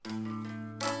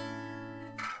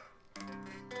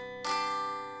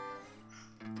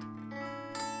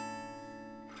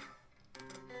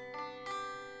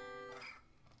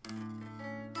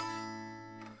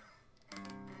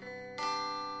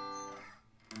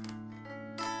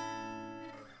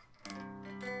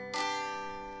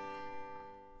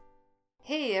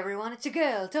Hey everyone, it's your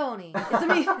girl, Tony. It's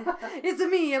me. It's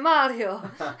me, Mario.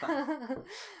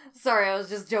 Sorry, I was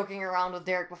just joking around with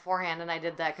Derek beforehand, and I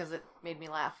did that because it made me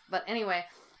laugh. But anyway,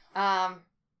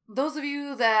 those of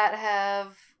you that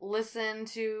have listened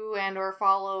to and or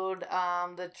followed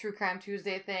the True Crime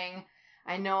Tuesday thing,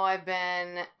 I know I've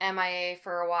been MIA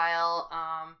for a while.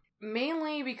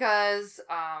 Mainly because,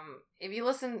 if you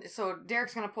listen, so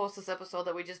Derek's gonna post this episode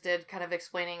that we just did, kind of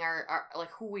explaining our like,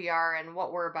 who we are and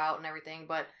what we're about and everything,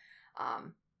 but,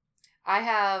 I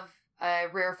have a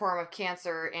rare form of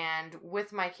cancer, and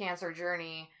with my cancer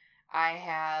journey, I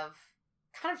have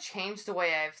kind of changed the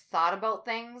way I've thought about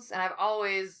things, and I've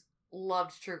always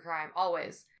loved true crime,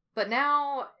 always. But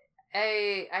now,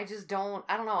 I just don't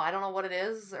know what it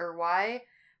is or why,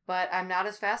 but I'm not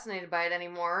as fascinated by it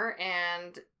anymore,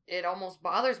 and it almost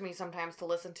bothers me sometimes to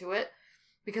listen to it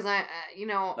because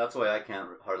That's why I can't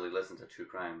hardly listen to true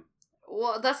crime.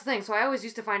 Well, that's the thing. So I always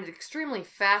used to find it extremely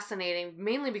fascinating,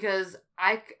 mainly because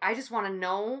I just want to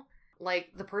know,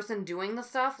 like, the person doing the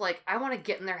stuff. Like, I want to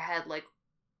get in their head, like,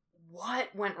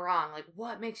 what went wrong? Like,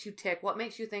 what makes you tick? What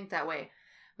makes you think that way?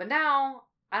 But now,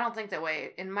 I don't think that way.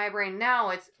 In my brain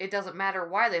now, it doesn't matter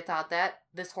why they thought that.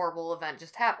 This horrible event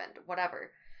just happened.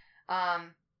 Whatever.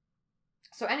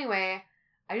 So anyway,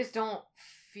 I just don't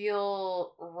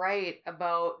feel right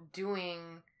about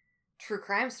doing true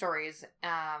crime stories.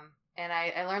 And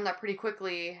I learned that pretty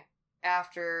quickly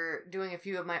after doing a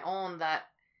few of my own, that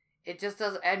it just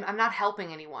doesn't, I'm not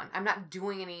helping anyone. I'm not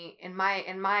doing any, in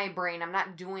my brain, I'm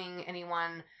not doing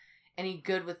anyone any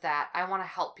good with that. I want to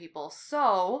help people.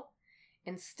 So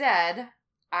instead,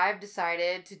 I've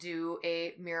decided to do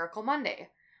a Miracle Monday,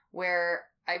 where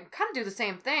I kind of do the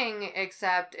same thing,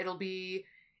 except it'll be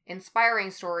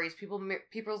inspiring stories,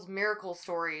 people's miracle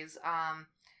stories,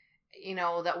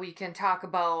 that we can talk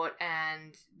about,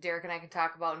 and Derek and I can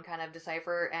talk about and kind of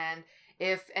decipher. And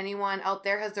if anyone out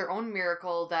there has their own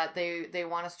miracle that they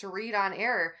want us to read on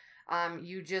air,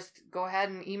 you just go ahead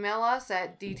and email us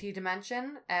at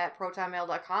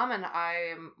dtdimension@protonmail.com, and I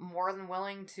am more than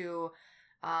willing to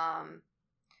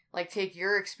take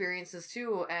your experiences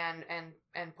too and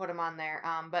put them on there.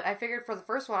 But I figured for the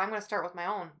first one, I'm going to start with my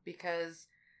own because,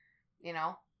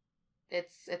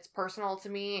 it's personal to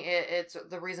me. It's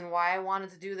the reason why I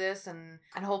wanted to do this, and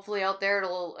hopefully out there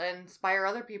it'll inspire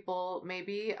other people,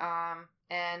 maybe, and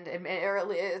or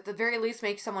at the very least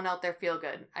make someone out there feel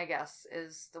good, I guess,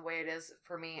 is the way it is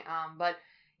for me. But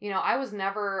I was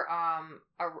never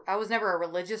a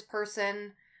religious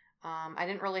person. I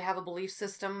didn't really have a belief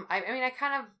system. I mean, I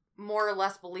kind of more or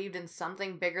less believed in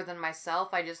something bigger than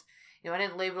myself. I just, I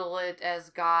didn't label it as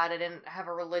God. I didn't have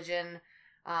a religion.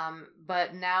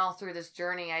 But now through this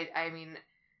journey, I mean,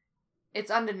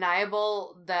 it's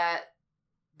undeniable that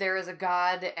there is a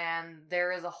God, and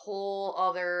there is a whole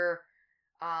other,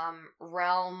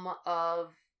 realm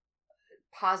of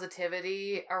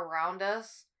positivity around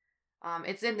us.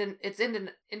 It's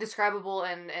indescribable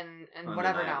and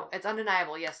whatever now. It's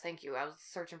undeniable. Yes, thank you. I was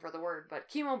searching for the word, but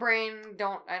chemo brain,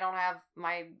 I don't have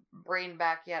my brain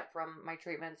back yet from my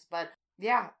treatments, but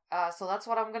yeah, so that's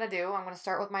what I'm going to do. I'm going to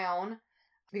start with my own.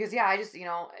 Because, yeah, I just,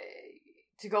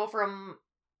 to go from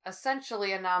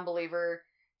essentially a non-believer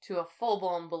to a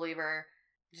full-blown believer,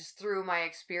 just through my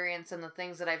experience and the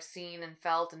things that I've seen and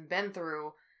felt and been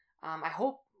through, I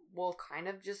hope will kind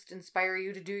of just inspire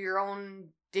you to do your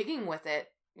own digging with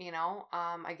it,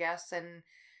 I guess, and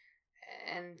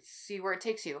see where it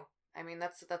takes you. I mean,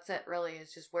 that's it, really.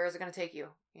 It's just, where is it going to take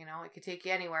you? It could take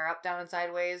you anywhere, up, down, and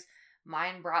sideways.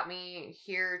 Mine brought me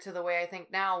here to the way I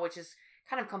think now, which is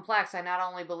kind of complex. I not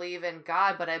only believe in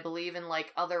God, but I believe in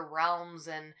other realms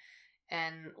and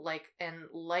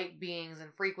light beings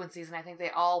and frequencies, and I think they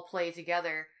all play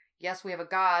together. Yes, we have a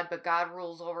God, but God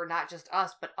rules over not just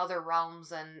us, but other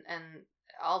realms and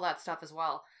all that stuff as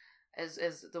well.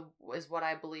 Is what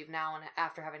I believe now, and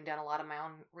after having done a lot of my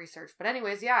own research. But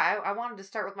anyways, yeah, I wanted to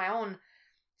start with my own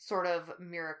sort of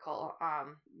miracle.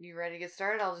 You ready to get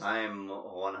started? I'm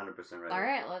 100% ready. All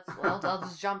right, I'll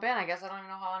just jump in. I guess I don't even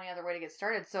know how any other way to get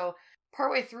started. So,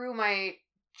 partway through my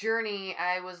journey,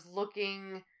 I was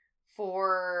looking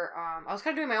for, I was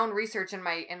kind of doing my own research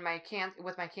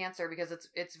with my cancer, because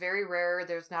it's very rare.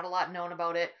 There's not a lot known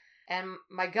about it, and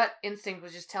my gut instinct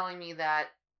was just telling me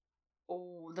that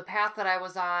the path that I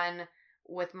was on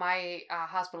with my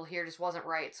hospital here just wasn't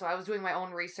right. So I was doing my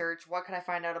own research. What could I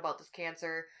find out about this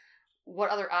cancer? What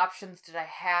other options did I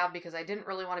have? Because I didn't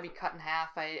really want to be cut in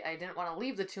half. I didn't want to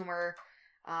leave the tumor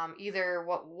either.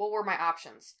 What were my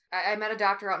options? I met a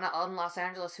doctor out in Los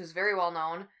Angeles who's very well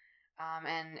known,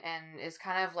 and is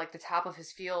kind of like the top of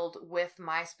his field with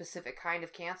my specific kind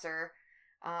of cancer.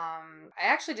 I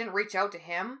actually didn't reach out to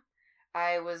him.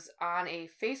 I was on a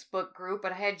Facebook group,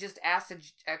 but I had just asked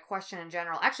a question in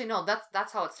general. Actually, no,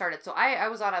 that's how it started. So I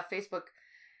was on a Facebook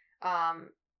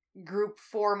group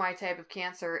for my type of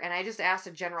cancer, and I just asked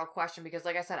a general question because,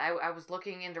 like I said, I was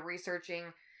looking into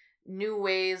researching new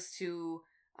ways to,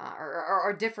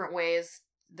 or different ways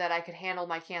that I could handle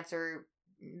my cancer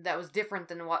that was different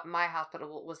than what my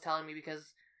hospital was telling me,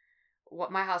 because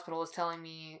what my hospital was telling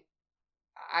me,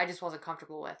 I just wasn't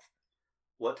comfortable with.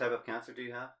 What type of cancer do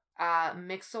you have?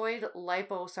 Myxoid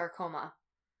liposarcoma.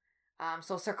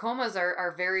 So sarcomas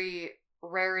are very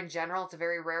rare in general. It's a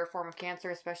very rare form of cancer,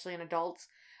 especially in adults.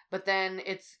 But then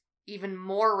it's even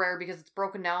more rare because it's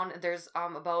broken down. There's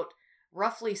about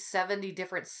roughly 70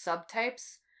 different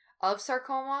subtypes of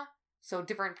sarcoma. So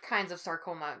different kinds of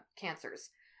sarcoma cancers.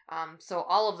 So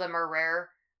all of them are rare.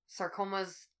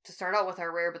 Sarcomas, to start out with,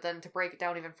 are rare, but then to break it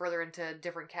down even further into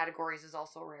different categories is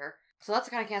also rare. So that's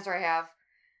the kind of cancer I have.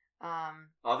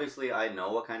 Obviously, I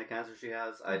know what kind of cancer she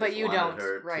has. I but just you wanted don't,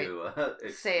 her right?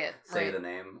 to say it, say right? the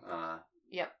name.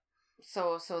 Yep.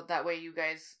 So that way you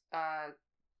guys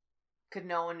could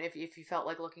know, and if you felt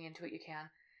like looking into it, you can.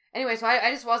 Anyway, so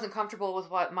I just wasn't comfortable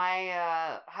with what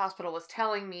my hospital was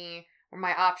telling me, or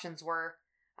my options were.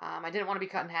 I didn't want to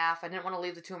be cut in half. I didn't want to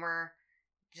leave the tumor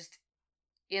just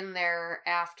in there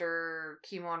after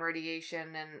chemo and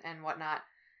radiation and whatnot.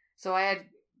 So I had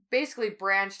basically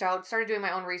branched out, started doing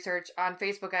my own research. On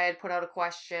Facebook, I had put out a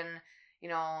question,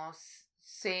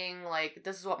 saying, like,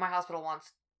 this is what my hospital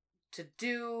wants to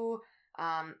do.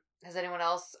 Has anyone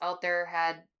else out there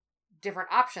had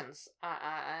different options?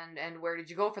 And where did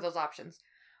you go for those options?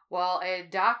 Well, a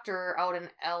doctor out in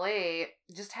LA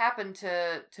just happened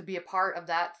to be a part of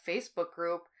that Facebook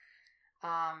group.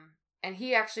 And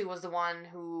he actually was the one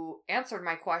who answered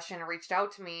my question and reached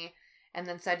out to me and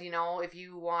then said, if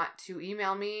you want to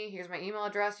email me, here's my email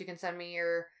address. You can send me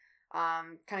your,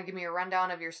 kind of give me a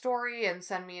rundown of your story and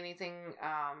send me anything,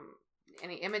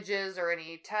 any images or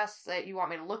any tests that you want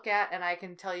me to look at, and I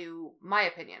can tell you my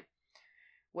opinion.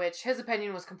 Which his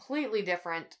opinion was completely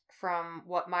different from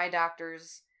what my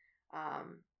doctors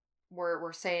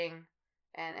were saying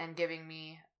and giving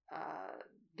me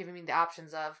the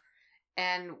options of.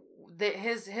 And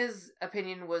his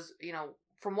opinion was,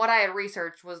 from what I had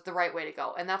researched, was the right way to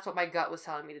go. And that's what my gut was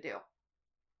telling me to do.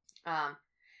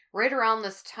 Right around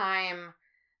this time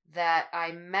that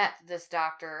I met this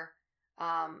doctor,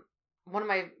 one of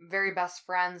my very best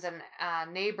friends and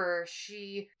neighbor,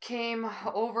 she came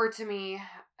over to me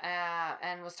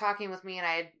and was talking with me, and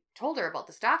I had told her about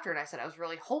this doctor, and I said I was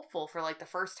really hopeful for, like, the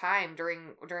first time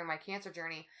during my cancer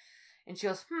journey. And she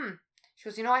goes, She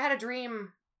goes, I had a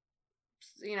dream,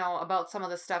 about some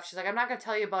of this stuff. She's like, I'm not going to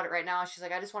tell you about it right now. She's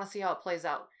like, I just want to see how it plays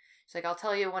out. She's like, I'll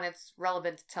tell you when it's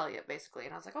relevant to tell you, basically.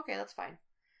 And I was like, okay, that's fine.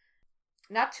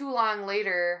 Not too long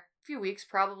later, a few weeks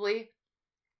probably,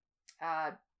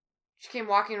 she came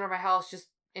walking over my house just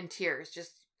in tears,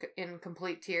 just in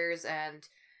complete tears, and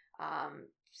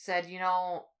said,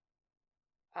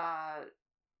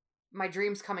 my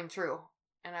dream's coming true.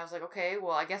 And I was like, okay,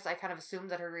 well, I guess I kind of assumed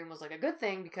that her dream was, like, a good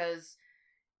thing because,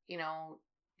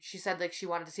 she said, like, she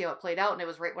wanted to see how it played out, and it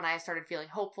was right when I started feeling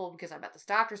hopeful because I met this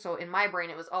doctor. So in my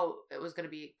brain, it was going to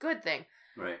be a good thing.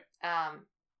 Right.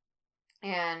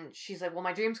 And she's like, well,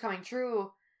 my dream's coming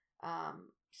true.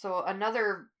 So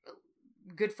another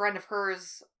good friend of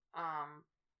hers,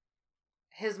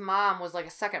 his mom was like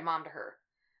a second mom to her.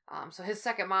 So his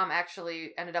second mom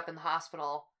actually ended up in the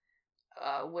hospital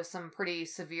with some pretty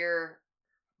severe,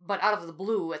 but out of the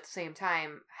blue at the same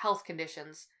time, health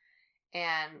conditions.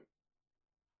 And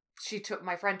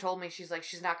my friend told me, she's like,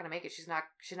 she's not going to make it. She's not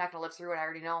going to live through it. I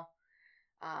already know.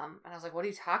 And I was like, what are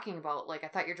you talking about? Like, I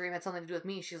thought your dream had something to do with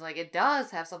me. She's like, it does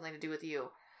have something to do with you.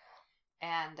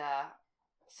 And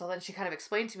so then she kind of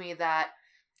explained to me that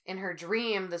in her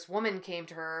dream, this woman came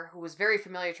to her who was very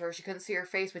familiar to her. She couldn't see her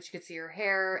face, but she could see her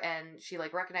hair, and she,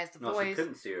 like, recognized the voice. No, she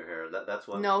couldn't see her hair. That's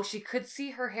what... No, she could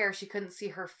see her hair. She couldn't see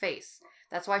her face.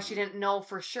 That's why she didn't know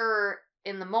for sure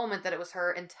in the moment that it was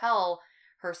her until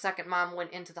her second mom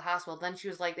went into the hospital. Then she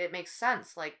was like, it makes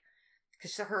sense, like,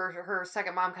 because her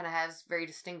second mom kind of has very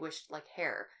distinguished, like,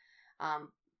 hair.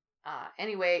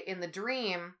 Anyway, in the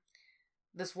dream,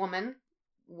 this woman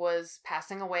was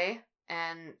passing away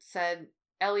and said,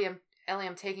 Ellie,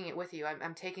 I'm taking it with you.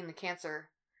 I'm taking the cancer,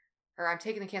 or I'm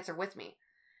taking the cancer with me.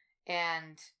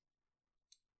 And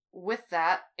with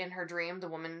that, in her dream, the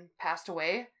woman passed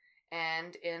away,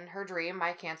 and in her dream,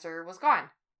 my cancer was gone.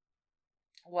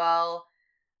 Well,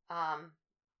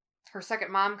 her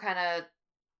second mom kind of,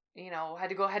 had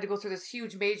to go through this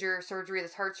huge major surgery,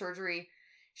 this heart surgery.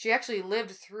 She actually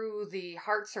lived through the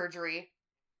heart surgery,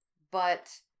 but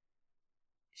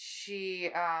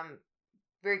she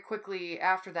very quickly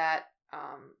after that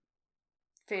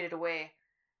faded away.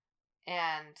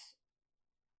 And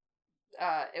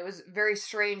it was very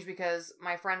strange because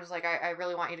my friend was like, I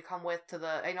really want you to come with to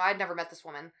the... I'd never met this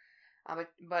woman,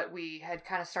 but we had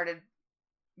kind of started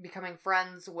becoming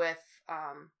friends with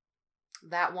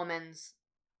that woman's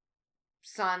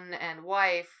son and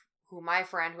wife, who my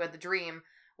friend who had the dream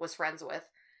was friends with.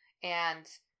 And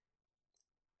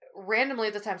randomly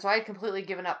at the time, so I had completely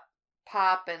given up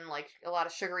pop and like a lot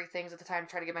of sugary things at the time to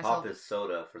try to get myself... Pop is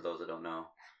soda, for those that don't know.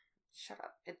 Shut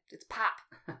up. It's pop.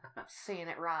 I'm saying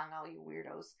it wrong, all you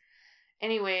weirdos.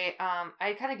 Anyway,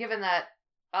 I kind of given that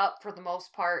up for the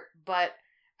most part, but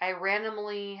I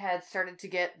randomly had started to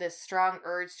get this strong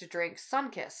urge to drink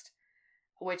Sunkist,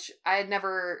 which I had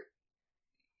never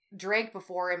drank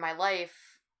before in my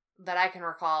life that I can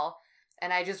recall.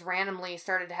 And I just randomly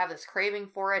started to have this craving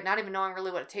for it, not even knowing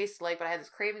really what it tasted like, but I had this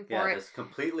craving for it. Yeah, just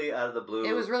completely out of the blue.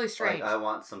 It was really strange. Like, I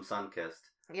want some Sunkist.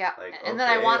 Yeah, like, and then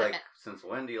I wanted... Like, since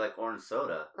when do you like orange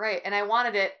soda? Right, and I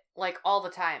wanted it, like, all the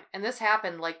time. And this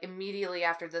happened, like, immediately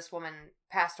after this woman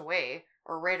passed away,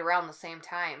 or right around the same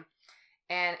time.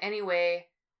 And anyway,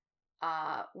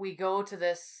 we go to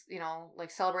this,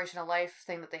 like, celebration of life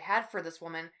thing that they had for this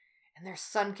woman, and there's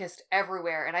Sunkist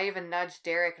everywhere. And I even nudged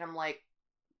Derek, and I'm like,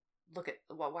 look at,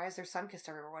 why is there Sunkist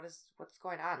everywhere? What's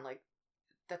going on? Like,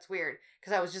 that's weird.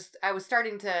 Because I was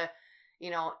starting to,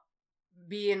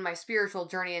 be in my spiritual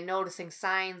journey and noticing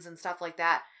signs and stuff like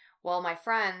that. Well, my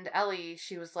friend Ellie,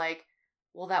 she was like,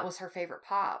 well, that was her favorite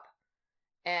pop.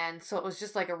 And so it was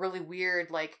just like a really weird,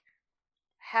 like,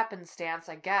 happenstance,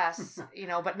 I guess,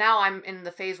 but now I'm in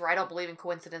the phase where I don't believe in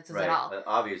coincidences at all.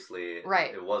 Obviously,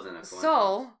 right. It wasn't a coincidence.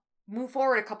 So, move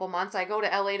forward a couple months, I go to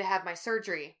LA to have my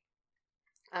surgery.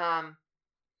 I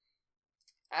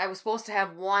was supposed to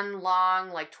have one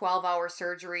long, like, 12-hour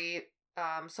surgery.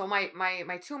 So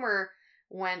my tumor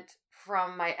went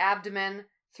from my abdomen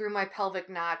through my pelvic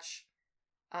notch,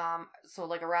 so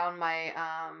like around my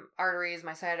arteries,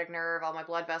 my sciatic nerve, all my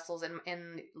blood vessels,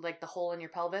 in like the hole in your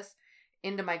pelvis,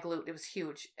 into my glute. It was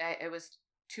huge. It was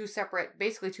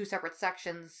basically two separate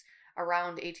sections,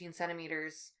 around 18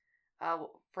 centimeters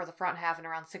for the front half and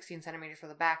around 16 centimeters for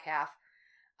the back half.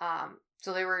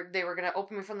 So they were gonna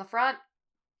open me from the front,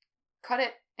 cut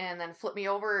it, and then flip me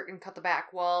over and cut the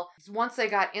back. Well, once they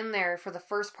got in there for the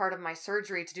first part of my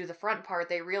surgery to do the front part,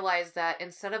 they realized that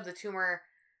instead of the tumor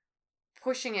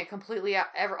pushing it completely out,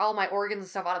 all my organs and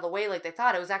stuff out of the way like they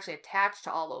thought, it was actually attached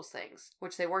to all those things,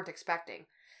 which they weren't expecting.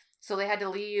 So they had to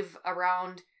leave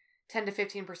around 10 to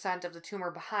 15% of the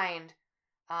tumor behind.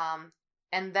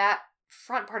 And that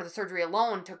front part of the surgery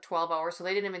alone took 12 hours, so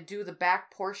they didn't even do the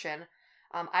back portion.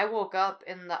 I woke up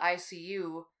in the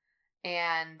ICU,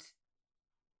 and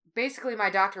basically my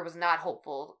doctor was not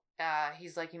hopeful.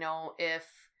 He's like, if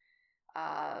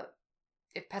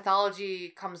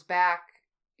pathology comes back,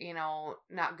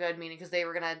 not good, meaning because they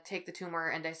were going to take the tumor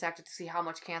and dissect it to see how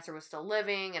much cancer was still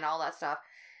living and all that stuff.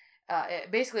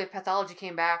 Basically, if pathology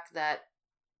came back that,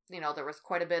 there was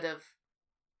quite a bit of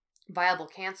viable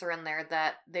cancer in there,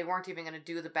 that they weren't even going to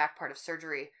do the back part of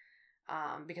surgery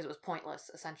because it was pointless,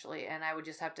 essentially. And I would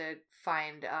just have to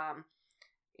find...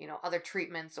 other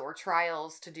treatments or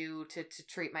trials to do to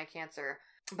treat my cancer.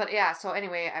 But yeah, so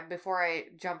anyway, before I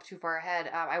jump too far ahead,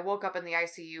 I woke up in the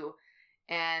ICU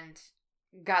and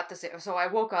got this. So I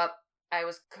woke up, I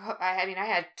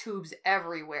had tubes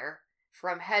everywhere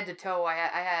from head to toe. I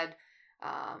had,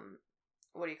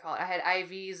 what do you call it? I had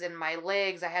IVs in my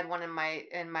legs. I had one in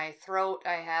my throat.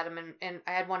 I had them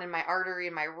I had one in my artery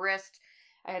in my wrist.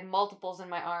 I had multiples in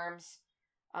my arms.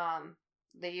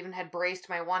 They even had braced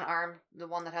my one arm, the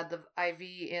one that had the IV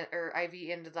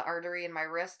into the artery in my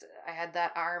wrist. I had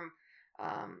that arm,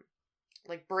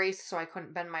 like braced so I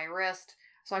couldn't bend my wrist.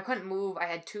 So I couldn't move. I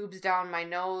had tubes down my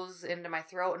nose into my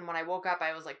throat. And when I woke up,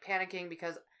 I was like panicking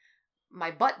because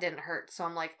my butt didn't hurt. So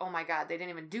I'm like, oh my God, they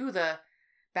didn't even do the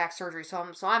back surgery. So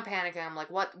I'm panicking. I'm like,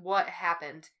 what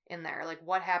happened in there? Like,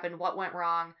 what happened? What went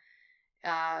wrong?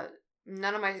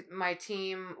 None of my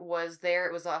team was there.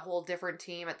 It was a whole different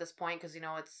team at this point because,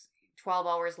 it's 12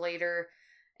 hours later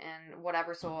and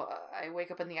whatever. So I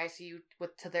wake up in the ICU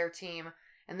to their team,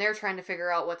 and they're trying to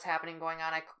figure out what's happening going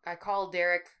on. I call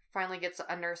Derek, finally gets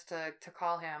a nurse to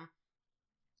call him.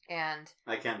 And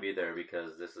I can't be there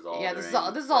because this is all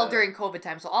this is all during COVID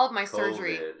time. So all of my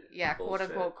surgery, bullshit. Quote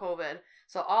unquote COVID.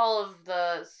 So all of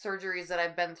the surgeries that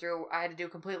I've been through, I had to do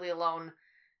completely alone.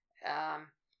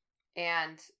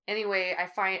 And anyway,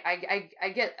 I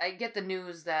get the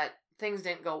news that things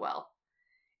didn't go well.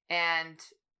 And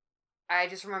I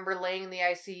just remember laying in the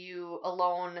ICU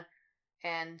alone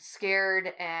and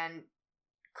scared and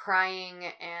crying,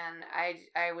 and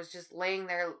I was just laying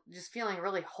there just feeling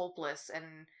really hopeless,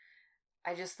 and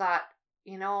I just thought,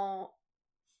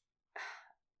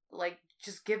 like,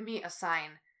 just give me a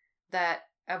sign that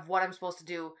of what I'm supposed to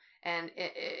do. And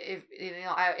if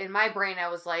in my brain I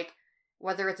was like,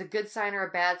 whether it's a good sign or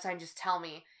a bad sign, just tell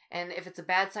me. And if it's a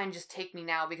bad sign, just take me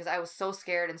now, because I was so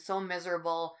scared and so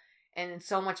miserable and in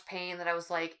so much pain that I was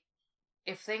like,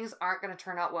 if things aren't going to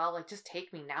turn out well, like, just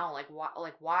take me now. Like,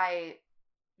 why,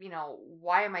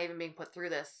 why am I even being put through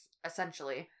this,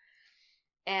 essentially?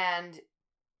 And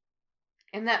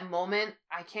in that moment,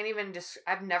 I can't even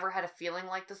I've never had a feeling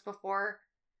like this before,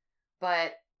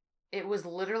 but it was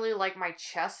literally like my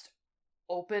chest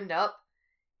opened up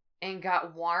and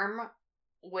got warm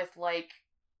with, like,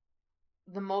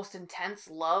 the most intense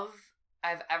love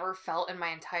I've ever felt in my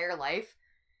entire life.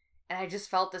 And I just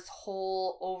felt this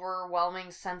whole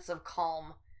overwhelming sense of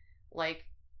calm. Like,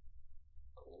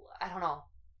 I don't know.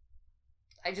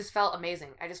 I just felt amazing.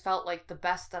 I just felt like the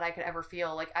best that I could ever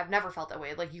feel. Like, I've never felt that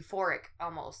way. Like, euphoric,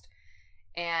 almost.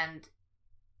 And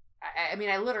I mean,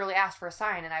 I literally asked for a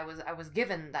sign, and I was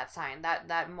given that sign,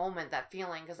 that moment, that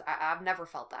feeling, because I've never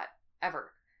felt that,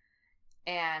 ever.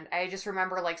 And I just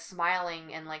remember, like,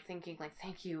 smiling and, like, thinking, like,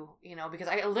 thank you, because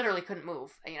I literally couldn't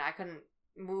move. I couldn't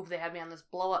move. They had me on this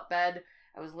blow-up bed.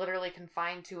 I was literally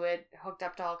confined to it, hooked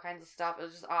up to all kinds of stuff. It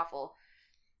was just awful.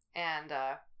 And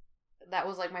that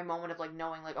was, like, my moment of, like,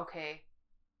 knowing, like, okay,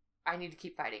 I need to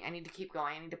keep fighting. I need to keep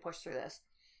going. I need to push through this.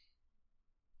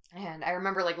 And I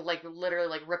remember, like literally,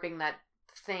 like, ripping that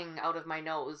thing out of my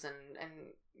nose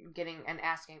and getting and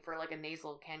asking for, like, a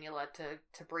nasal cannula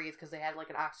to breathe, because they had, like,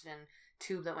 an oxygen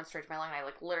tube that went straight to my lung. And I,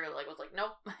 like, literally, like, was like,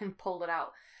 nope, and pulled it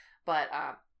out. But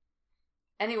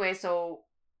anyway, so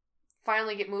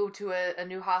finally get moved to a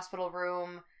new hospital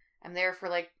room. I'm there for,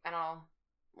 like, I don't know,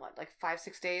 what, like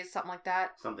 5-6 days, something like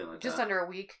that. Something like just that. under a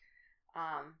week.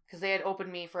 Because they had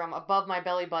opened me from above my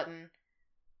belly button,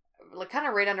 like, kind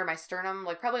of right under my sternum,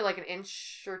 like, probably, like, an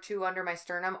inch or two under my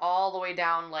sternum, all the way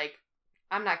down, like,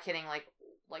 I'm not kidding, like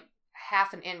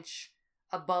half an inch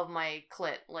above my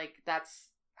clit. Like, that's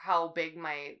how big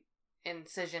my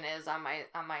incision is on my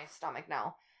stomach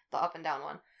now, the up and down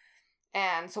one.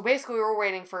 And so basically we were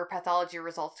waiting for pathology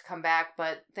results to come back,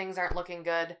 but things aren't looking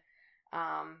good.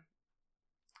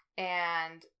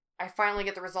 And I finally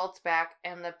get the results back,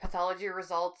 and the pathology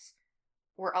results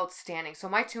were outstanding. So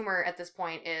my tumor at this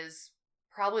point is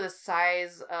probably the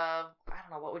size of, I don't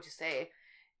know, what would you say?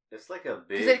 It's like a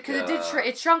big, because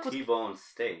it shrunk with T-bone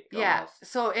steak. Yeah, Almost.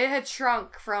 so it had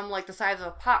shrunk from, like, the size of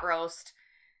a pot roast.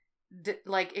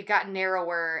 Like, it got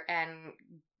narrower and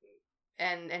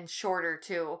shorter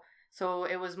too. So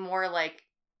it was more like,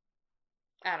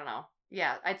 I don't know.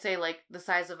 Yeah, I'd say, like, the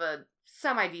size of a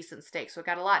semi-decent steak. So it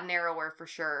got a lot narrower for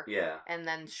sure. Yeah. And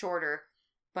then shorter,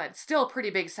 but still pretty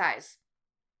big size.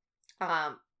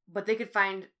 But they could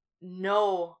find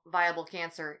no viable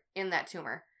cancer in that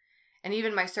tumor. And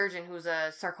even my surgeon, who's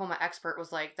a sarcoma expert,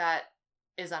 was like, that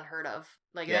is unheard of.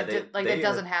 Like, yeah, that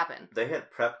doesn't happen. They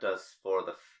had prepped us for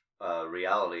the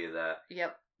reality that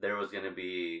Yep. it was going to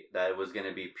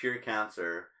be pure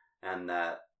cancer, and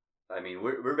that, I mean,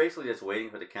 we're basically just waiting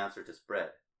for the cancer to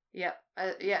spread. Yep.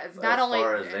 Yeah. It's not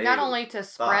only to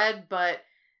spread, but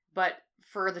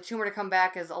for the tumor to come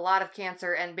back as a lot of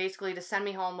cancer, and basically to send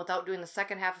me home without doing the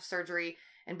second half of surgery,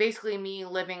 and basically me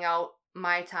living out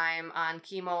my time on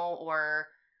chemo or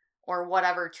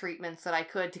whatever treatments that I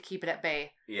could to keep it at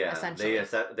bay. Yeah, essentially.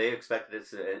 They expected it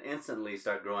to instantly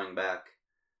start growing back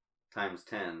times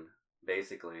 10,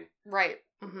 basically. Right.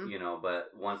 Mm-hmm. But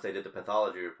once they did the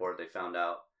pathology report, they found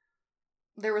out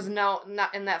there was not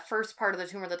in that first part of the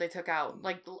tumor that they took out.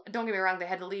 Like, don't get me wrong, they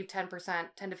had to leave 10%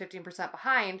 to 15%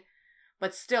 behind,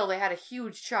 but still they had a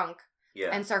huge chunk.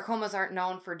 Yeah. And sarcomas aren't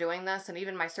known for doing this, and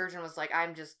even my surgeon was like,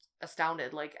 I'm just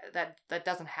astounded. Like, that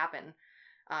doesn't happen.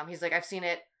 He's like, I've seen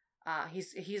it.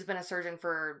 He's been a surgeon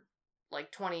for like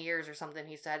 20 years or something,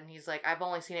 he said, and he's like, I've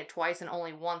only seen it twice and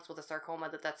only once with a sarcoma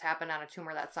that's happened on a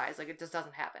tumor that size. Like, it just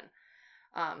doesn't happen.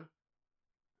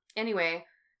 Anyway,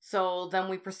 so then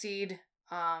we proceed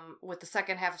with the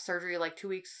second half of surgery, like 2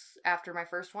 weeks after my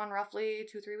first one, roughly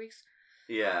 2-3 weeks.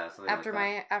 Yeah, something after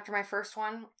like that. After my first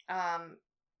one.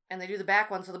 And they do the back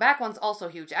one. So the back one's also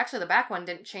huge. Actually, the back one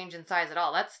didn't change in size at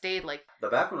all. That stayed like... The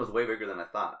back one was way bigger than I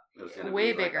thought. It was going to be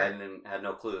way bigger. I had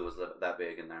no clue it was that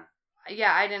big in there.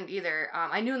 Yeah, I didn't either.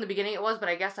 I knew in the beginning it was, but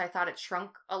I guess I thought it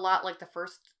shrunk a lot like the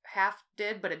first half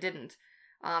did, but it didn't.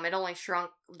 It only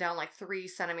shrunk down like 3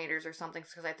 centimeters or something,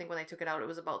 because I think when they took it out, it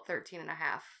was about 13.5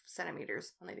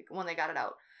 centimeters when they got it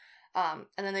out. And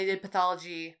then they did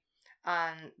pathology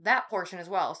on that portion as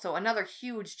well. So another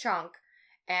huge chunk,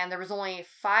 and there was only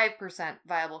 5%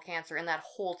 viable cancer in that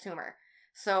whole tumor.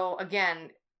 So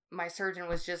again, my surgeon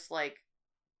was just like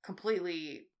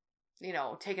completely,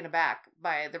 taken aback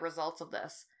by the results of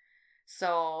this.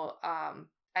 So,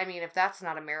 I mean, if that's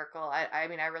not a miracle, I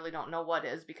mean, I really don't know what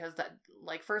is, because that,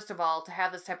 like, first of all, to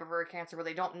have this type of rare cancer where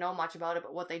they don't know much about it,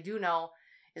 but what they do know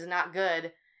is not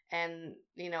good. And,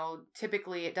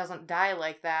 typically it doesn't die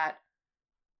like that.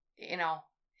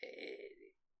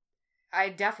 I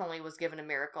definitely was given a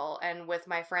miracle. And with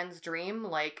my friend's dream,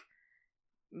 like,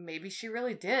 maybe she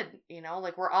really did,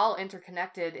 like, we're all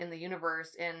interconnected in the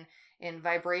universe in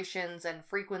vibrations and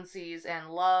frequencies and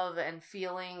love and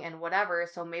feeling and whatever.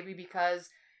 So maybe because,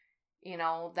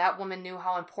 that woman knew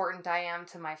how important I am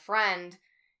to my friend,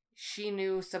 she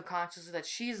knew subconsciously that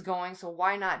she's going, so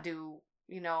why not do,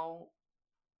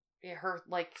 her,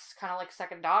 like, kind of like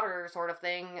second daughter sort of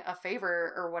thing, a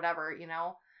favor or whatever,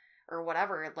 or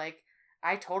whatever. Like,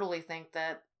 I totally think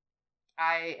that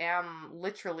I am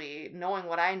literally knowing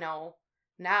what I know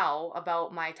now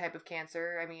about my type of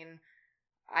cancer. I mean,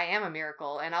 I am a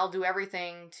miracle, and I'll do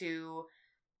everything to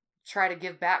try to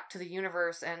give back to the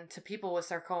universe and to people with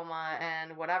sarcoma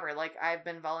and whatever. Like, I've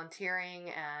been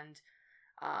volunteering and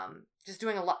just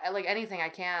doing a lot, like, anything I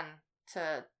can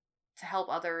to help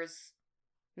others,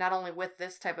 not only with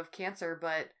this type of cancer,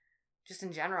 but just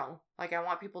in general. Like, I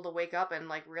want people to wake up and,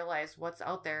 like, realize what's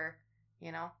out there,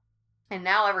 And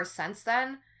now, ever since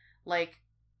then, like,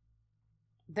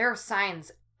 there are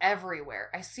signs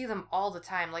everywhere. I see them all the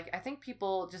time. Like, I think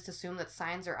people just assume that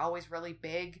signs are always really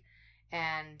big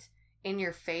and in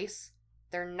your face.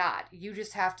 They're not. You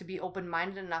just have to be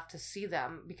open-minded enough to see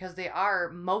them, because they are,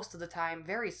 most of the time,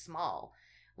 very small.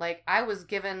 Like, I was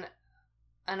given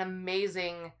an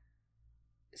amazing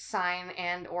sign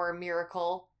and or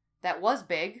miracle that was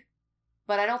big,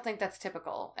 but I don't think that's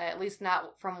typical, at least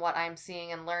not from what I'm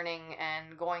seeing and learning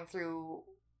and going through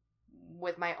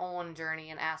with my own journey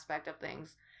and aspect of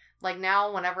things. Like,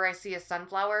 now, whenever I see a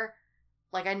sunflower,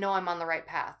 like, I know I'm on the right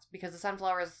path, because the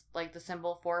sunflower is, like, the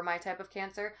symbol for my type of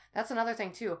cancer. That's another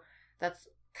thing, too, that's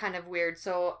kind of weird.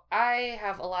 So, I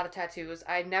have a lot of tattoos.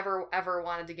 I never, ever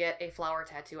wanted to get a flower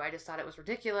tattoo. I just thought it was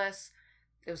ridiculous.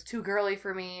 It was too girly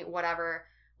for me, whatever.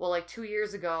 Well, like, 2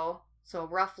 years ago, so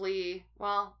roughly,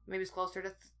 well, maybe it's closer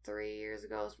to 3 years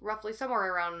ago, roughly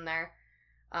somewhere around in there,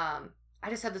 I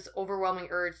just had this overwhelming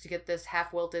urge to get this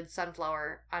half-wilted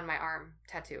sunflower on my arm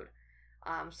tattooed.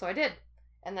 So I did.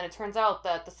 And then it turns out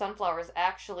that the sunflower is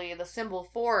actually the symbol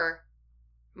for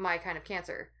my kind of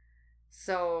cancer.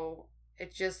 So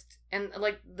it just, and,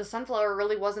 like, the sunflower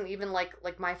really wasn't even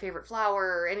like my favorite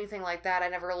flower or anything like that. I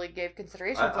never really gave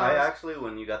consideration to flowers. I actually,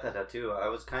 when you got that tattoo, I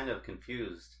was kind of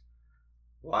confused.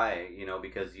 Why?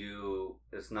 Because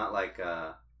it's not like,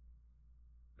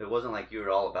 it wasn't like you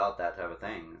were all about that type of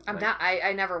thing. I'm not,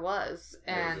 I never was.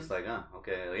 And it was just like,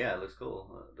 okay, yeah, it looks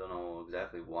cool. Don't know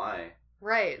exactly why.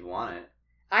 Right. You want it.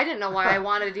 I didn't know why I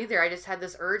wanted it either. I just had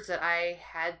this urge that I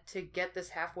had to get this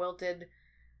half-wilted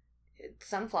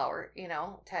sunflower,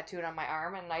 tattooed on my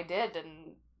arm, and I did,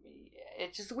 and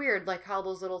it's just weird, like, how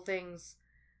those little things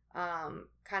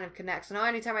kind of connect. So now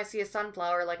anytime I see a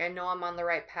sunflower, like, I know I'm on the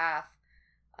right path.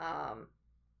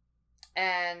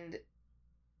 And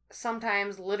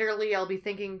sometimes, literally, I'll be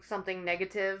thinking something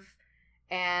negative,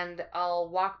 and I'll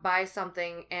walk by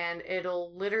something, and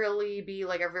it'll literally be,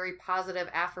 like, a very positive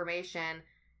affirmation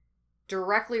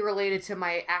directly related to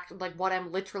my act, like, what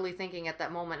I'm literally thinking at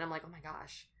that moment. I'm like, oh my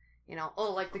gosh,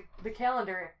 like the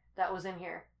calendar that was in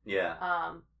here. Yeah.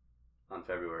 On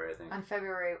February, I think. On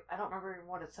February, I don't remember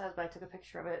what it says, but I took a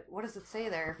picture of it. What does it say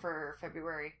there for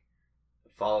February?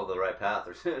 Follow the right path,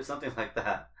 or something like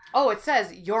that. Oh, it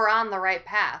says you're on the right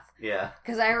path. Yeah.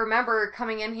 Because I remember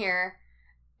coming in here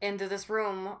into this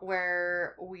room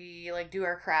where we, like, do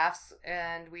our crafts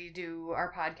and we do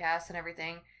our podcasts and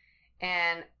everything,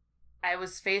 and I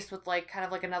was faced with, like, kind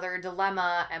of like another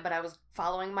dilemma, but I was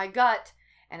following my gut,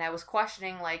 and I was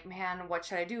questioning, like, man, what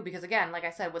should I do? Because, again, like I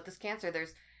said, with this cancer,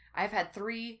 I've had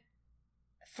three,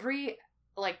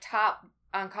 like, top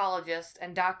oncologists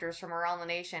and doctors from around the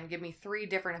nation give me 3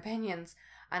 different opinions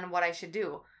on what I should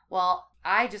do. Well,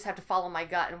 I just have to follow my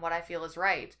gut and what I feel is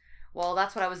right. Well,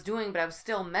 that's what I was doing, but I was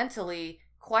still mentally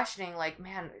questioning, like,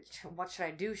 man, what should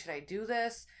I do? Should I do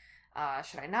this?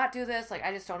 Should I not do this? Like,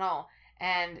 I just don't know.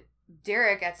 And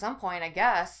Derek, at some point, I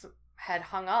guess, had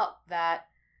hung up that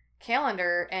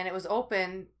calendar, and it was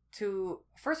open to,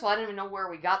 first of all, I didn't even know where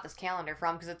we got this calendar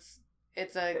from, because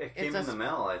it came in the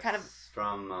mail. It's kind of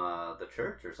from the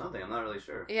church or something. I'm not really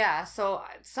sure. Yeah, so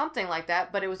something like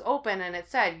that, but it was open, and it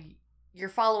said, you're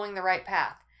following the right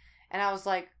path. And I was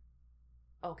like,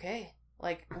 okay,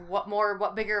 like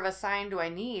what bigger of a sign do I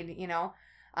need, you know?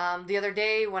 The other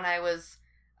day when I was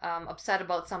upset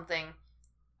about something,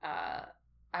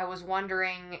 I was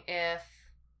wondering if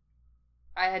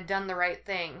I had done the right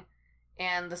thing,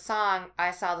 and the song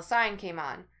I Saw the Sign came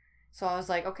on. So I was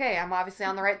like, okay, I'm obviously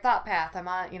on the right thought path. I'm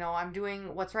on, I'm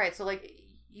doing what's right. So like,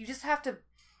 you just have to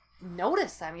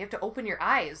notice them. You have to open your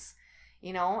eyes,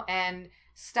 and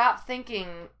stop thinking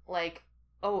like,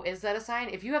 oh, is that a sign?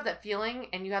 If you have that feeling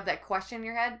and you have that question in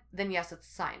your head, then yes, it's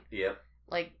a sign. Yep.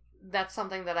 Like, that's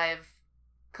something that I've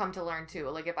come to learn too.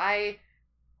 Like, if I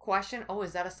question, oh,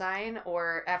 is that a sign?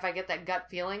 Or if I get that gut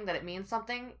feeling that it means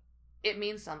something, it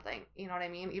means something. You know what I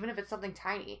mean? Even if it's something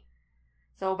tiny.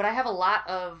 So, but I have a lot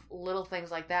of little things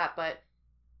like that. But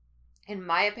in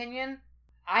my opinion,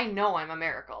 I know I'm a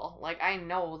miracle. Like, I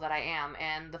know that I am.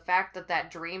 And the fact that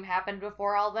that dream happened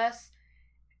before all this,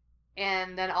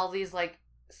 and then all these, like,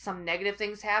 some negative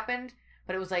things happened,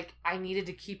 but it was like I needed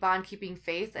to keep on keeping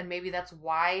faith, and maybe that's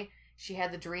why she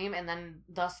had the dream and then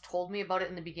thus told me about it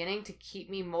in the beginning, to keep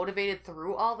me motivated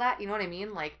through all that. You know what I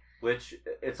mean? Like, which,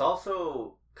 it's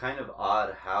also kind of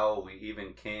odd how we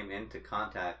even came into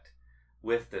contact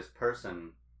with this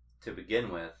person to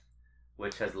begin with,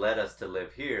 which has led us to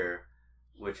live here,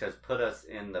 which has put us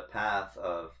in the path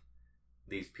of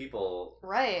these people,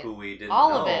 right, who we didn't all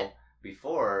know of it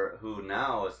before, who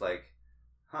now is like,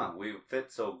 we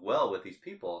fit so well with these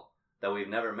people that we've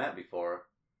never met before.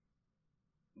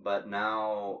 But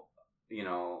now,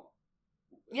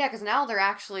 yeah, because now they're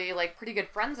actually, like, pretty good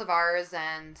friends of ours,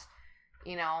 and,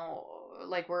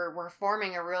 like, we're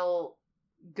forming a real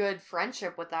good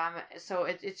friendship with them. So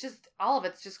it's just, all of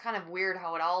it's just kind of weird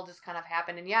how it all just kind of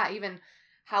happened. And yeah, even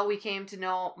how we came to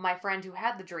know my friend who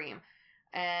had the dream,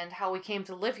 and how we came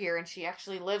to live here, and she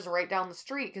actually lives right down the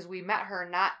street, because we met her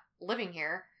not living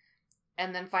here,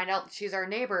 and then find out that she's our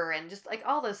neighbor, and just like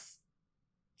all this,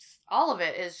 all of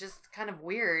it is just kind of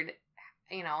weird,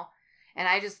 and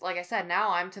I just, like I said,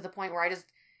 now I'm to the point where I just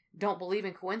don't believe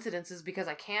in coincidences, because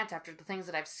I can't, after the things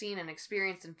that I've seen and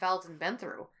experienced and felt and been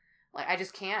through. Like, I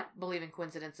just can't believe in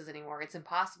coincidences anymore. It's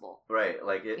impossible. Right.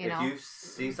 Like, if you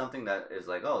see something that is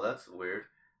like, oh, that's weird,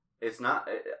 it's not,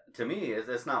 to me,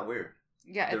 it's not weird.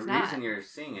 Yeah, it's not. The reason you're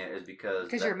seeing it is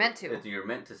because you're meant to. You're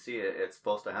meant to see it. It's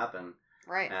supposed to happen.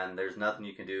 Right. And there's nothing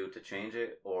you can do to change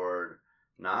it or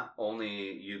not.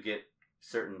 Only you get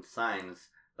certain signs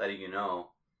letting you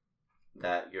know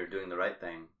that you're doing the right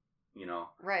thing,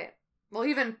 Right. Well,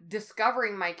 even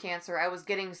discovering my cancer, I was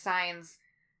getting signs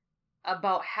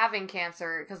about having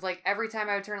cancer, because, like, every time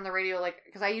I would turn on the radio, like,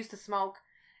 because I used to smoke,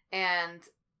 and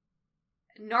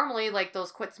normally, like,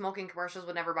 those quit smoking commercials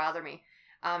would never bother me.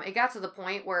 It got to the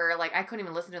point where, like, I couldn't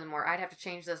even listen to them more. I'd have to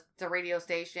change the radio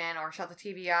station or shut the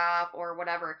TV off or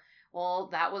whatever. Well,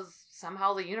 that was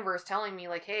somehow the universe telling me,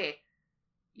 like, hey,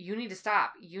 you need to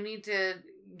stop. You need to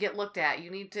get looked at.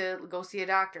 You need to go see a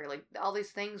doctor. Like, all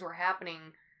these things were happening,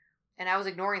 and I was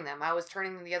ignoring them. I was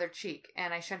turning the other cheek,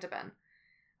 and I shouldn't have been.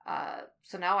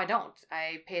 So now I don't.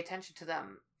 I pay attention to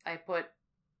them. I put,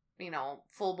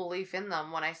 full belief in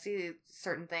them when I see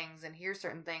certain things and hear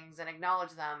certain things and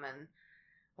acknowledge them and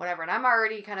whatever. And I'm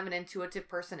already kind of an intuitive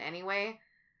person anyway,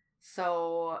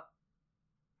 so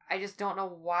I just don't know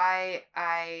why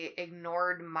I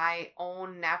ignored my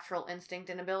own natural instinct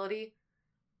and ability.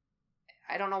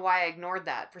 I don't know why I ignored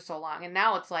that for so long. And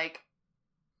now it's like,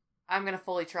 I'm going to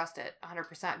fully trust it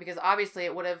 100%, because obviously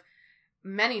it would have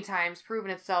many times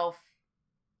proven itself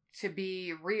to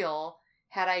be real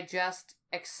had I just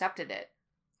accepted it.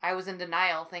 I was in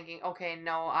denial, thinking, okay,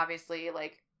 no, obviously,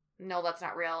 like, no, that's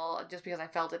not real. Just because I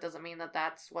felt it doesn't mean that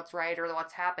that's what's right or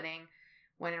what's happening.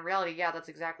 When in reality, yeah, that's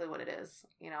exactly what it is.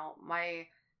 My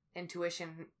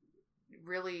intuition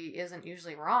really isn't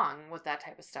usually wrong with that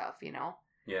type of stuff,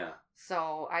 Yeah.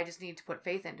 So I just need to put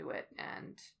faith into it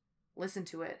and listen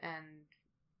to it and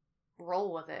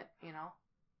roll with it,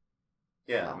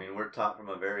 Yeah, so. I mean, we're taught from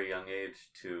a very young age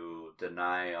to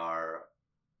deny our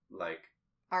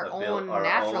own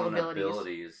natural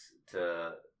abilities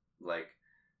to, like,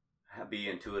 be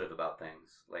intuitive about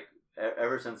things. Like,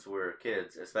 ever since we're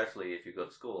kids, especially if you go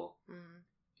to school,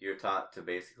 you're taught to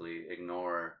basically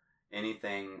ignore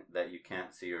anything that you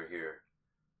can't see or hear.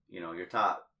 You're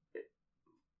taught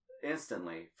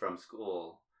instantly from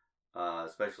school,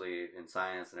 especially in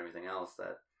science and everything else,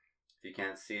 that if you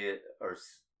can't see it or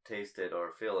taste it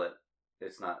or feel it,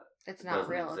 it's not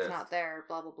real. Exist. It's not there.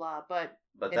 Blah blah blah. But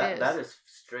that is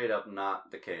straight up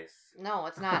not the case. No,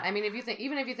 it's not. I mean, if you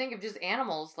think of just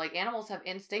animals, like, animals have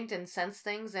instinct and sense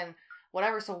things and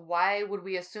whatever. So why would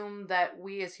we assume that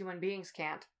we as human beings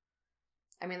can't?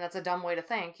 I mean, that's a dumb way to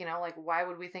think. Like, why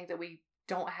would we think that we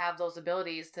don't have those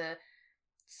abilities to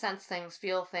sense things,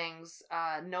 feel things,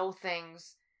 know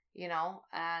things, you know?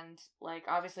 And, like,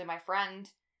 obviously my friend,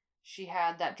 she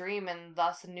had that dream and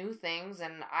thus knew things,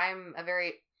 and I'm a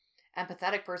very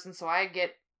empathetic person, so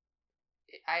I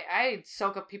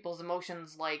soak up people's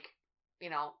emotions like, you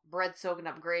know, bread soaking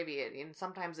up gravy, and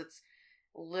sometimes it's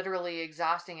literally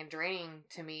exhausting and draining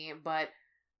to me, but,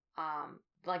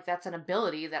 like, that's an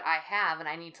ability that I have and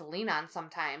I need to lean on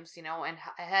sometimes, you know, and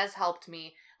it has helped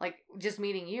me, like, just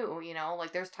meeting you, you know,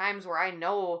 like, there's times where I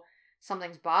know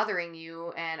something's bothering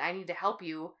you and I need to help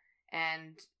you,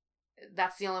 and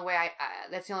that's the only way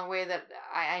that's the only way that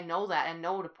I know that and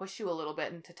know to push you a little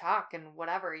bit and to talk and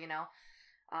whatever, you know.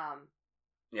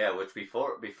 Yeah, which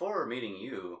before meeting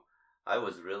you, I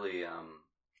was really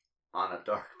on a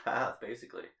dark path,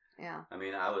 basically. Yeah. I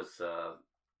mean, I was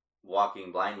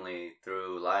walking blindly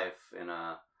through life in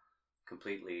a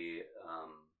completely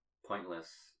pointless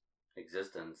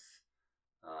existence.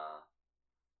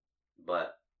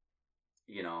 But,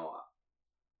 you know,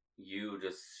 you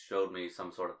just showed me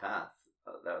some sort of path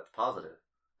that's positive,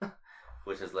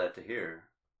 which has led to here.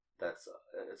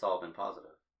 It's all been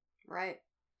positive. Right.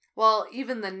 Well,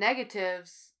 even the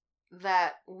negatives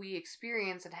that we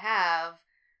experience and have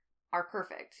are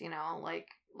perfect, you know, like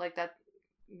that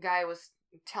guy was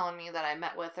telling me that I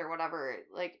met with or whatever.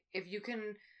 Like, if you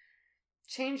can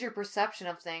change your perception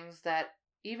of things, that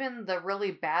even the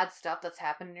really bad stuff that's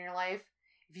happened in your life,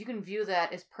 if you can view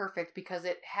that as perfect because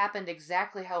it happened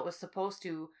exactly how it was supposed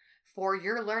to for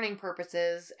your learning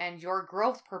purposes and your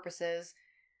growth purposes,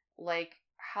 like,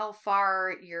 how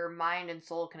far your mind and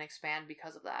soul can expand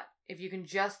because of that. If you can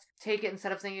just take it,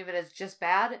 instead of thinking of it as just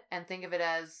bad, and think of it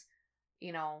as,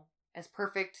 you know, as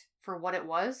perfect for what it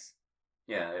was.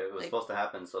 Yeah, it was supposed to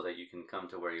happen so that you can come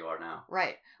to where you are now.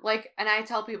 Right. Like, and I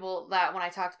tell people that when I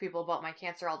talk to people about my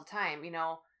cancer all the time, you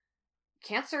know,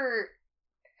 cancer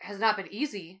has not been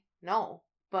easy, no,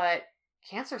 but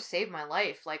cancer saved my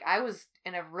life. Like, I was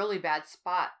in a really bad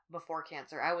spot before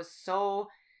cancer. I was so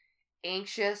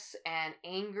anxious and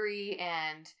angry,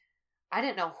 and I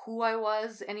didn't know who I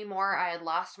was anymore. I had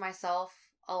lost myself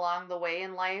along the way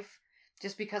in life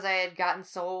just because I had gotten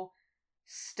so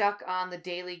stuck on the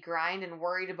daily grind and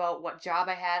worried about what job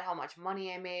I had, how much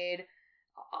money I made,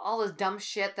 all this dumb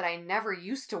shit that I never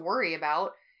used to worry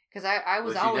about, because I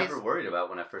was always never worried about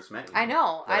when I first met you. I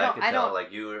know. I don't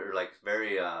like, you were like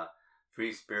very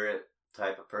free spirit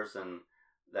type of person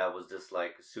that was just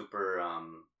like super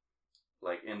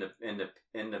like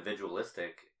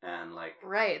individualistic and like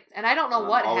right. And I don't know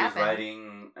what always happened.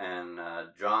 Writing and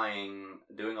drawing,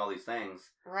 doing all these things.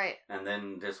 Right. And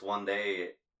then just one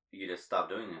day you just stopped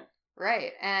doing it.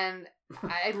 Right. And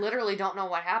I literally don't know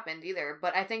what happened either,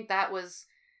 but I think that was,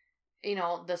 you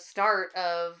know, the start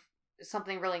of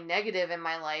something really negative in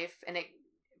my life, and it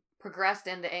progressed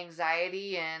into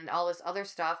anxiety and all this other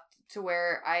stuff to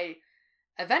where I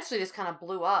eventually just kind of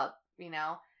blew up, you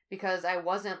know, because I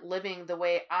wasn't living the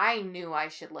way I knew I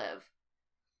should live.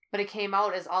 But it came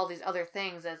out as all these other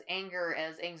things, as anger,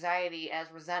 as anxiety,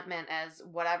 as resentment, as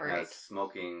whatever. Yeah,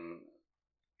 smoking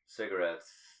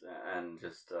cigarettes and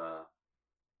just,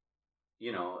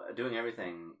 you know, doing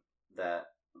everything that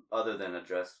other than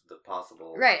address the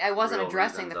possible. Right, I wasn't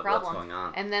addressing the problem. What's going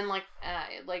on. And then, like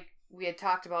we had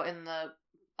talked about in the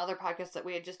other podcast that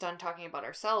we had just done talking about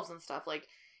ourselves and stuff, like,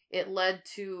 it led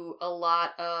to a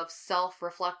lot of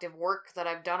self-reflective work that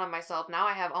I've done on myself. Now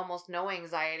I have almost no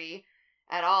anxiety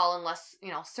at all, unless, you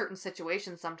know, certain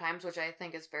situations sometimes, which I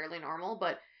think is fairly normal,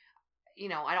 but, you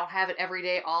know, I don't have it every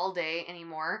day, all day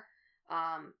anymore.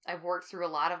 I've worked through a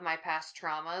lot of my past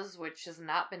traumas, which has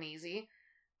not been easy.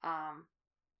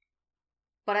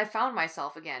 But I found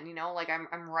myself again, you know, like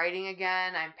I'm writing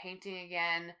again, I'm painting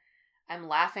again, I'm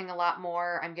laughing a lot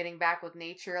more, I'm getting back with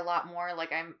nature a lot more,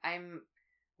 like I'm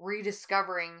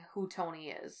rediscovering who Tony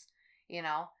is, you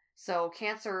know? So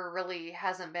cancer really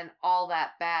hasn't been all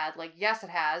that bad. Like, yes,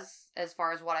 it has, as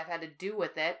far as what I've had to do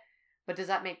with it, but does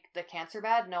that make the cancer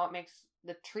bad? No, it makes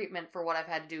the treatment for what I've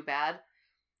had to do bad.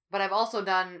 But I've also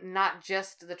done not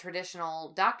just the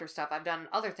traditional doctor stuff, I've done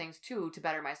other things too to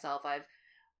better myself. I've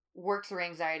worked through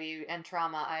anxiety and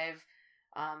trauma. I've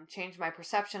changed my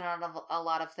perception on a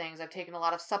lot of things. I've taken a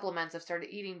lot of supplements. I've started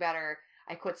eating better.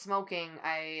 I quit smoking.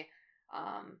 I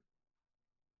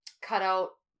cut out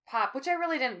pop, which I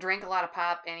really didn't drink a lot of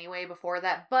pop anyway before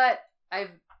that, but I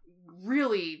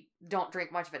really don't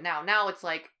drink much of it now. Now it's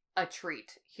like a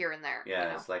treat here and there. Yeah, you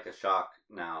know? It's like a shock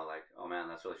now, like, oh man,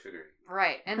 that's really sugary.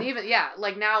 Right. And even, yeah,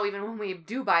 like now, even when we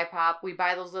do buy pop, we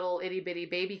buy those little itty bitty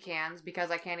baby cans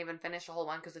because I can't even finish a whole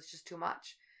one because it's just too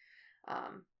much.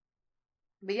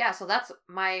 But yeah, so that's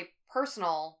my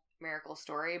personal miracle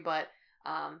story, but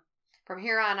from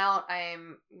here on out,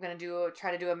 I'm going to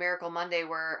try to do a Miracle Monday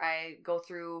where I go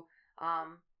through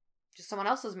just someone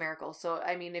else's miracle. So,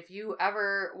 I mean, if you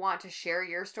ever want to share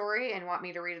your story and want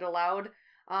me to read it aloud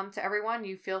to everyone,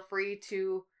 you feel free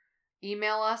to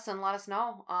email us and let us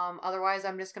know. Otherwise,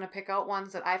 I'm just going to pick out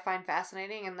ones that I find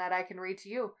fascinating and that I can read to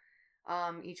you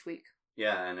each week.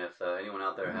 Yeah, and if anyone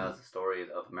out there has a story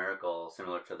of a miracle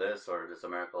similar to this, or just a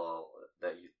miracle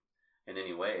that you, in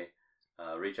any way,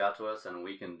 reach out to us and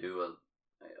we can do a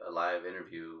live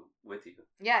interview with you.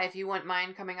 Yeah, if you wouldn't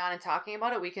mind coming on and talking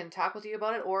about it, we can talk with you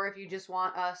about it. Or if you just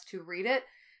want us to read it,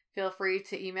 feel free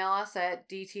to email us at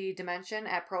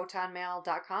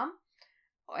dtdimension@protonmail.com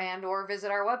and or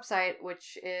visit our website,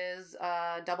 which is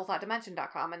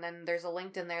doublethoughtdimension.com. And then there's a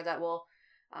link in there that will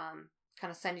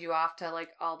kind of send you off to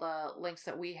like all the links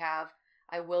that we have.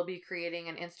 I will be creating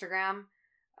an Instagram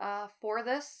for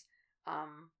this.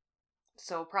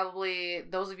 So probably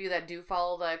those of you that do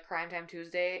follow the Crime Time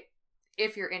Tuesday,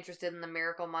 if you're interested in the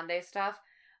Miracle Monday stuff,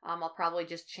 I'll probably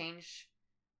just change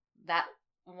that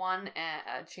one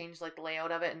and change like the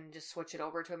layout of it and just switch it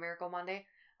over to a Miracle Monday.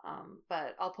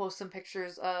 But I'll post some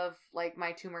pictures of like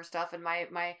my tumor stuff and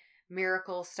my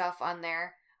miracle stuff on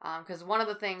there. Because one of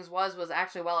the things was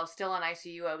actually while I was still in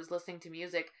ICU, I was listening to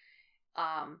music.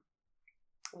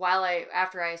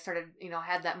 After I started,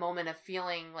 had that moment of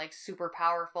feeling like super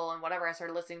powerful and whatever, I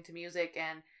started listening to music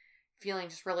and feeling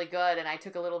just really good. And I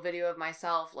took a little video of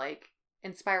myself, like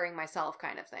inspiring myself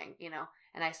kind of thing,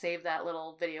 and I saved that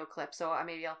little video clip. So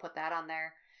maybe I'll put that on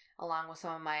there along with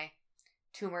some of my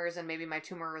tumors and maybe my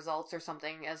tumor results or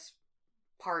something as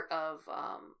part of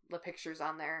the pictures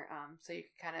on there. So you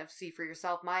can kind of see for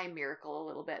yourself my miracle a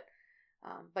little bit.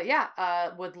 But yeah,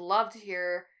 would love to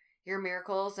hear your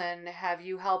miracles and have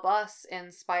you help us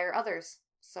inspire others.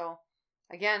 So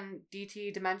again,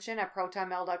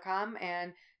 dtdimension@protonmail.com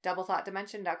and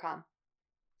doublethoughtdimension.com.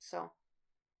 So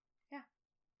yeah.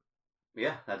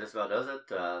 Yeah, that just about does it.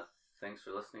 Thanks for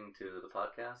listening to the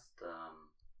podcast.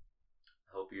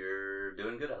 Hope you're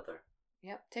doing good out there.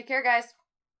 Yep. Take care, guys.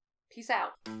 Peace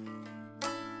out.